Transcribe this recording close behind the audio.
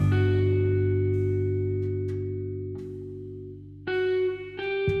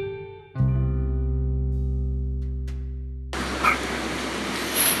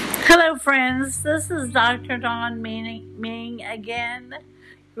friends. This is Dr. Dawn Ming again,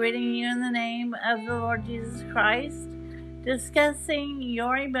 greeting you in the name of the Lord Jesus Christ, discussing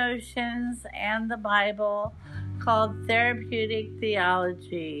your emotions and the Bible called Therapeutic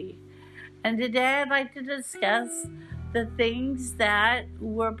Theology. And today I'd like to discuss the things that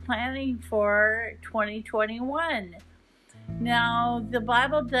we're planning for 2021. Now, the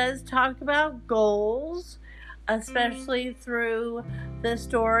Bible does talk about goals, especially through the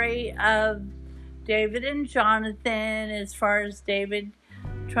story of David and Jonathan, as far as David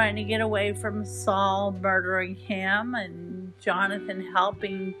trying to get away from Saul murdering him, and Jonathan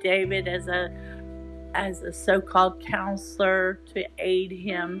helping David as a so-called counselor to aid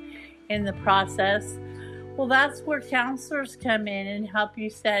him in the process. Well, that's where counselors come in and help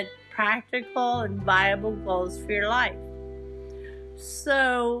you set practical and viable goals for your life.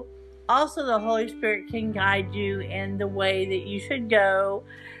 So, also the Holy Spirit can guide you in the way that you should go.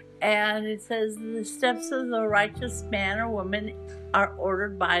 And it says, the steps of the righteous man or woman are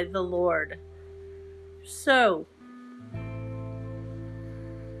ordered by the Lord. So,